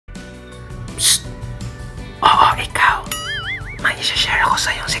sa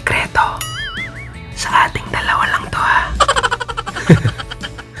yung sikreto. Sa ating dalawa lang to, ha.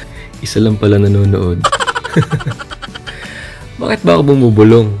 Isa lang pala nanonood. Bakit ba ako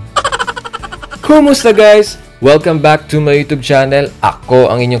bumubulong? Kumusta guys? Welcome back to my YouTube channel.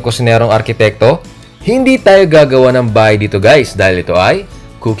 Ako ang inyong Kusinerong Arkitekto. Hindi tayo gagawa ng bahay dito guys dahil ito ay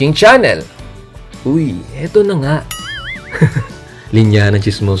cooking channel. Uy, eto na nga. Linya ng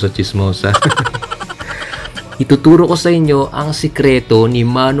chismosa. Ituturo ko sa inyo ang sikreto ni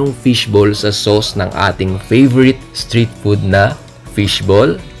Manong Fishball sa sauce ng ating favorite street food na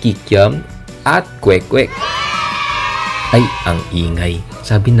fishball, kikiam, at kwek-kwek. Ay, ang ingay.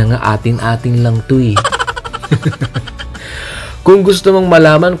 Sabi na nga atin-atin lang to eh. Kung gusto mong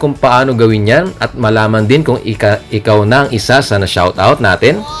malaman kung paano gawin yan at malaman din kung ikaw na ang isa sa na-shoutout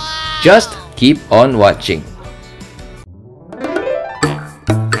natin, just keep on watching.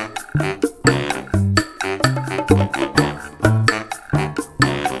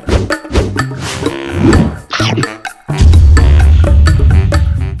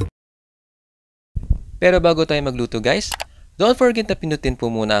 Pero bago tayo magluto guys, don't forget na pinutin po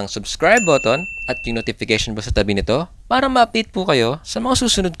muna ang subscribe button at yung notification bell sa tabi nito para ma-update po kayo sa mga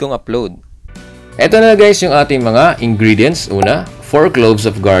susunod kong upload. Eto na guys yung ating mga ingredients. Una, 4 cloves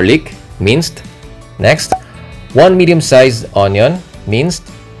of garlic, minced. Next, 1 medium-sized onion, minced.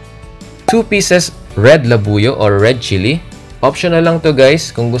 2 pieces red labuyo or red chili. Optional lang to guys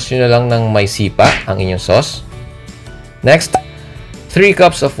kung gusto nyo lang ng may sipa ang inyong sauce. Next, 3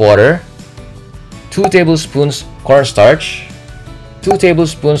 cups of water. 2 tablespoons cornstarch, 2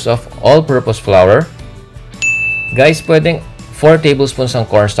 tablespoons of all-purpose flour. Guys, pwedeng 4 tablespoons ng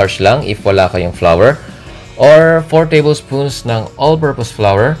cornstarch lang if wala kayong flour, or 4 tablespoons ng all-purpose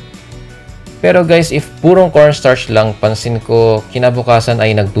flour. Pero guys, if purong cornstarch lang, pansin ko kinabukasan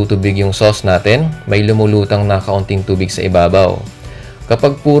ay nagtutubig yung sauce natin, may lumulutang na kaunting tubig sa ibabaw.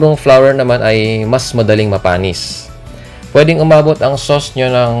 Kapag purong flour naman ay mas madaling mapanis. Pwedeng umabot ang sauce nyo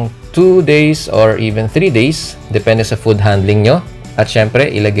ng 2 days or even 3 days, depende sa food handling nyo. At syempre,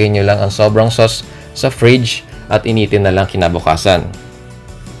 ilagay nyo lang ang sobrang sauce sa fridge at initin na lang kinabukasan.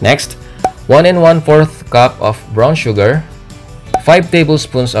 Next, 1 1/4 cup of brown sugar, 5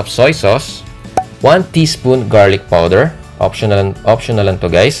 tablespoons of soy sauce, 1 teaspoon garlic powder. Optional lang to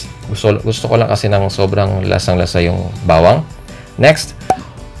guys. Gusto ko lang kasi ng sobrang lasang-lasa yung bawang. Next,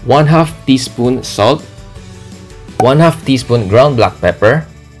 1/2 teaspoon salt, 1/2 teaspoon ground black pepper,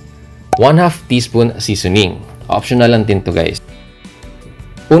 1/2 teaspoon seasoning. Optional lang din to guys.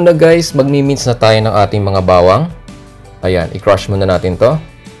 Una guys, magmi-mince na tayo ng ating mga bawang. Ayan, i-crush muna natin to.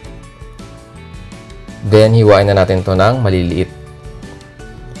 Then, hiwain na natin to ng maliliit.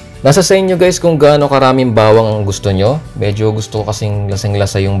 Nasa sa inyo guys kung gaano karaming bawang ang gusto nyo. Medyo gusto ko kasing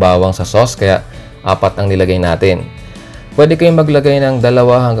lasang-lasa yung bawang sa sauce, kaya 4 ang nilagay natin. Pwede kayong maglagay ng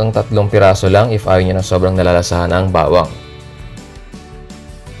 2 hanggang 3 piraso lang if ayaw nyo ng sobrang nalalasahan ang bawang.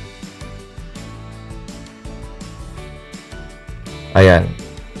 Ayan.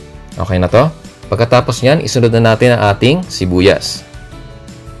 Okay na to. Pagkatapos nyan, isunod na natin ang ating sibuyas.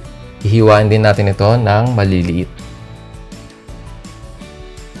 Ihiwain din natin ito ng maliliit.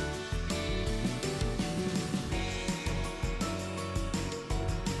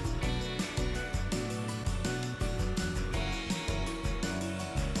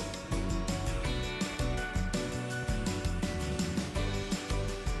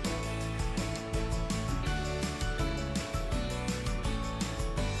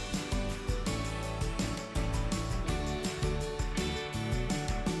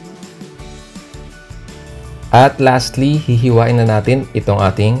 At lastly, hihiwain na natin itong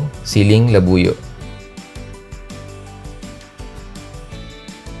ating siling labuyo.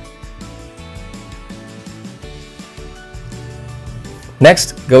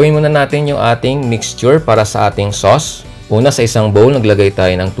 Next, gawin muna natin yung ating mixture para sa ating sauce. Una, sa isang bowl, naglagay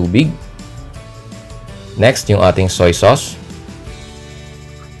tayo ng tubig. Next, yung ating soy sauce.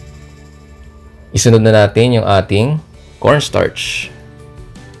 Isunod na natin yung ating cornstarch.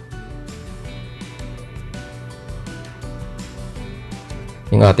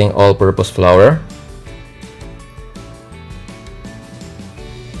 Yung ating all-purpose flour.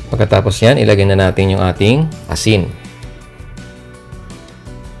 Pagkatapos yan, ilagay na natin yung ating asin.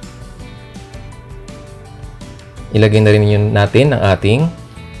 Ilagay na rin natin ang ating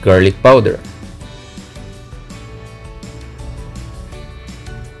garlic powder.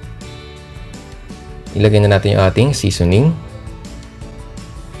 Ilagay na natin yung ating seasoning.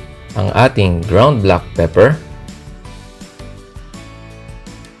 Ang ating ground black pepper.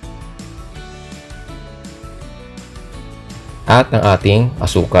 At ang ating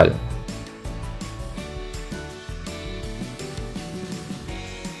asukal.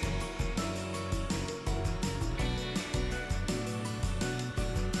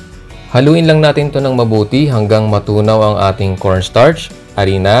 Haluin lang natin to ng mabuti hanggang matunaw ang ating cornstarch,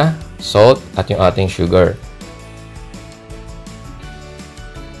 harina, salt, at yung ating sugar.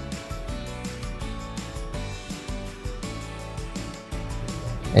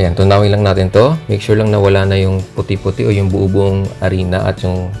 Ayan, tunawin lang natin to. Make sure lang na wala na yung puti-puti o yung buo-buong harina at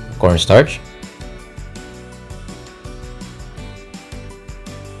yung cornstarch.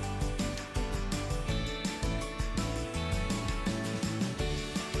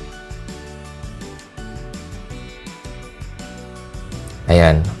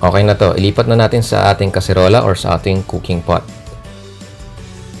 Ayan, okay na to. Ilipat na natin sa ating kaserola or sa ating cooking pot.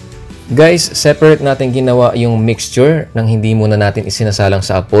 Guys, separate natin ginawa yung mixture nang hindi muna natin isinasalang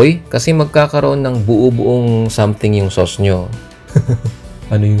sa apoy kasi magkakaroon ng buo-buong something yung sauce nyo.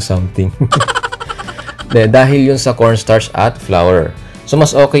 Ano yung something? Dahil yun sa cornstarch at flour. So,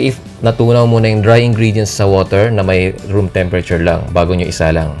 mas okay if natunaw muna yung dry ingredients sa water na may room temperature lang bago nyo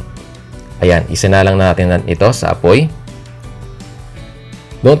isalang. Ayan, isinalang natin ito sa apoy.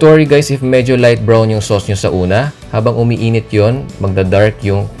 Don't worry guys if medyo light brown yung sauce nyo sa una. Habang umiinit yon, magda-dark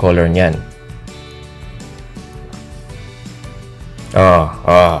yung color nyan.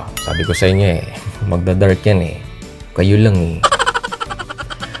 Sabi ko sa inyo magda-dark yan Kayo lang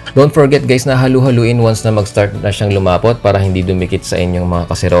Don't forget guys na halu-haluin once na mag-start na siyang lumapot para hindi dumikit sa inyong mga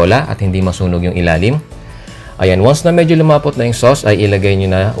kaserola at hindi masunog yung ilalim. Ayan, once na medyo lumapot na yung sauce ay ilagay nyo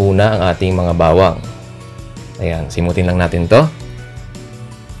na una ang ating mga bawang. Ayan, simutin lang natin to.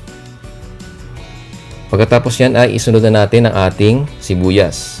 Pagkatapos yan ay isunod na natin ang ating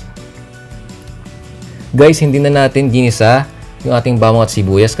sibuyas. Guys, hindi na natin ginisa yung ating bawang at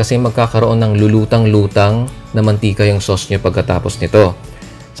sibuyas kasi magkakaroon ng lulutang-lutang na mantika yung sauce nyo pagkatapos nito.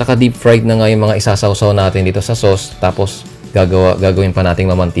 Saka deep fried na nga yung mga isasawsaw natin dito sa sauce tapos gagawin pa nating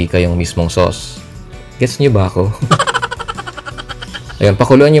mamantika yung mismong sauce. Gets nyo ba ako? Ayun,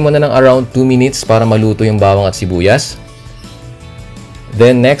 pakuluan nyo muna ng around 2 minutes para maluto yung bawang at sibuyas.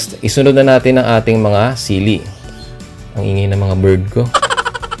 Then next, isunod na natin ang ating mga sili. Ang ingay ng mga bird ko.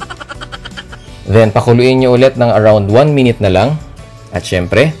 Then pakuluin nyo ulit ng around 1 minute na lang. At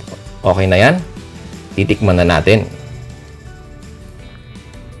syempre, okay na yan. Titikman na natin.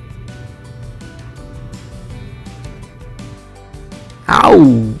 Ow!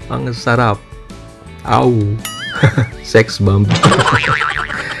 Ang sarap. Ow! Sex bomb.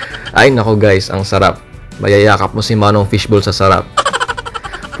 Ay nako guys, ang sarap. Mayayakap mo si Manong Fishball sa sarap.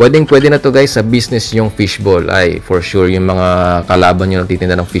 Pwedeng-pwede na to guys sa business yung fishball. Ay, for sure, yung mga kalaban nyo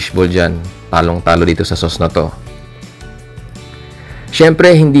nagtitinda ng fishball dyan, talong-talo dito sa sauce na to. Siyempre,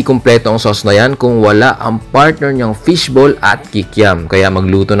 hindi kumpleto ang sauce na yan kung wala ang partner nyang fishball at kikiam. Kaya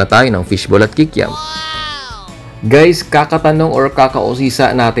magluto na tayo ng fishball at kikiam. Guys, kakatanong or kakausisa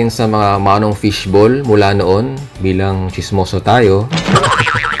natin sa mga Manong Fishball mula noon bilang chismoso tayo.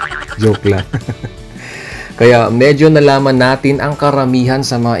 Joke lang. Kaya medyo nalaman natin ang karamihan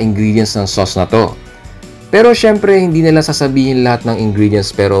sa mga ingredients ng sauce na to. Pero syempre, hindi nila sasabihin lahat ng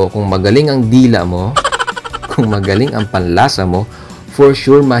ingredients pero kung magaling ang dila mo, kung magaling ang panlasa mo, for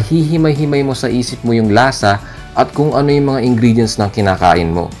sure mahihimay-himay mo sa isip mo yung lasa at kung ano yung mga ingredients ng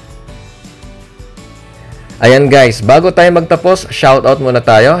kinakain mo. Ayan guys, bago tayo magtapos, shoutout muna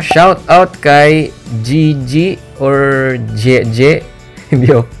tayo. Shoutout kay GG or JJ.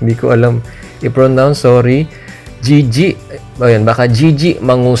 Hindi ko alam i-pronounce, sorry. Gigi, ayan, baka Gigi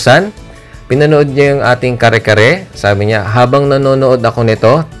Mangusan. Pinanood niya yung ating kare-kare. Sabi niya, habang nanonood ako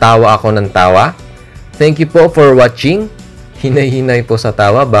nito, tawa ako ng tawa. Thank you po for watching. Hinay-hinay po sa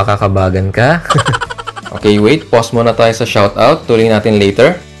tawa, baka kabagan ka. Okay, wait. Pause muna tayo sa shoutout. Tuloy natin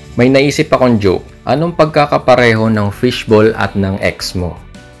later. May naisip akong joke. Anong pagkakapareho ng fishball at ng ex mo?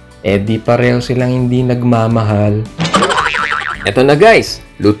 Di pareho silang hindi nagmamahal. Eto na guys,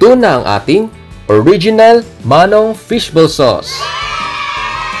 luto na ang ating original Manong Fishball Sauce.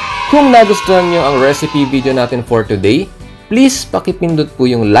 Kung nagustuhan nyo ang recipe video natin for today, please pakipindot po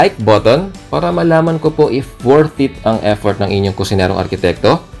yung like button para malaman ko po if worth it ang effort ng inyong kusinerong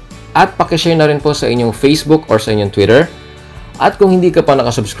arkitekto. At pakishare na rin po sa inyong Facebook or sa inyong Twitter. At kung hindi ka pa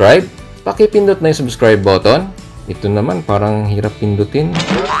nakasubscribe, pakipindot na yung subscribe button. Ito naman parang hirap pindutin.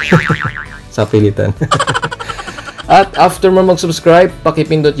 Sa pilitan. At after mo mag-subscribe,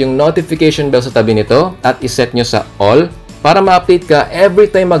 pakipindot yung notification bell sa tabi nito at iset nyo sa all para ma-update ka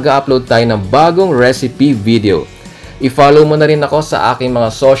every time mag-upload tayo ng bagong recipe video. I-follow mo na rin ako sa aking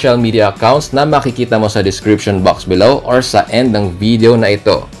mga social media accounts na makikita mo sa description box below or sa end ng video na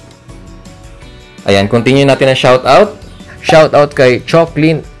ito. Ayan, continue natin ang shoutout. Shoutout kay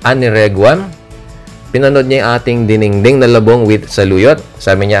Choclin Anireguan. Pinanood niya yung ating dinengdeng na labong with saluyot.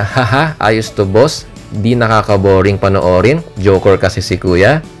 Sabi niya, haha, ayos to boss. Di nakaka-boring panoorin. Joker kasi si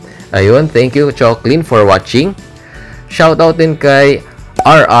kuya. Ayun, thank you Choclin for watching. Shoutout din kay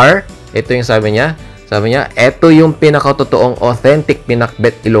RR. Ito yung sabi niya. Sabi niya, ito yung pinakatotoong authentic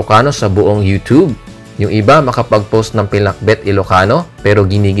pinakbet Ilocano sa buong YouTube. Yung iba makapag-post ng pinakbet Ilocano, pero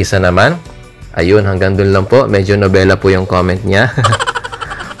ginigisa naman. Ayun, hanggang dun lang po. Medyo nobela po yung comment niya.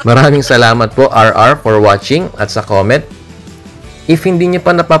 Maraming salamat po RR for watching at sa comment. If hindi niyo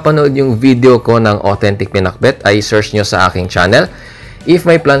pa napapanood yung video ko ng authentic pinakbet, ay search nyo sa aking channel. If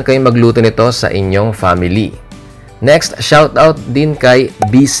may plan kayong magluto nito sa inyong family. Next, shoutout din kay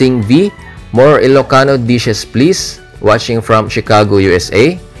Bising V. More Ilocano dishes please. Watching from Chicago,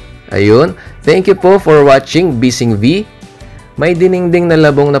 USA. Ayun. Thank you po for watching, Bising V. May diningding na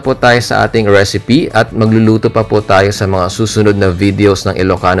labong na po tayo sa ating recipe at magluluto pa po tayo sa mga susunod na videos ng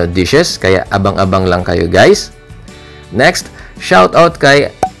Ilocano dishes. Kaya abang-abang lang kayo guys. Next, shoutout kay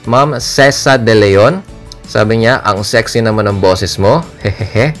Ma'am Cesa De Leon. Sabi niya, ang sexy naman ng boses mo.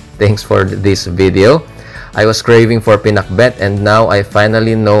 Hehehe. Thanks for this video. I was craving for pinakbet and now I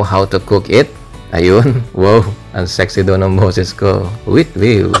finally know how to cook it. Ayun. Wow. Ang sexy daw ng boses ko. With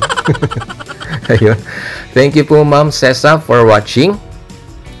view. Ayun. Thank you po Ma'am Cesa for watching.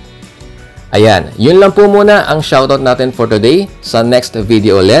 Ayan. Yun lang po muna ang shoutout natin for today. Sa next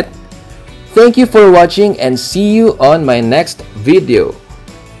video ulit. Thank you for watching and see you on my next video.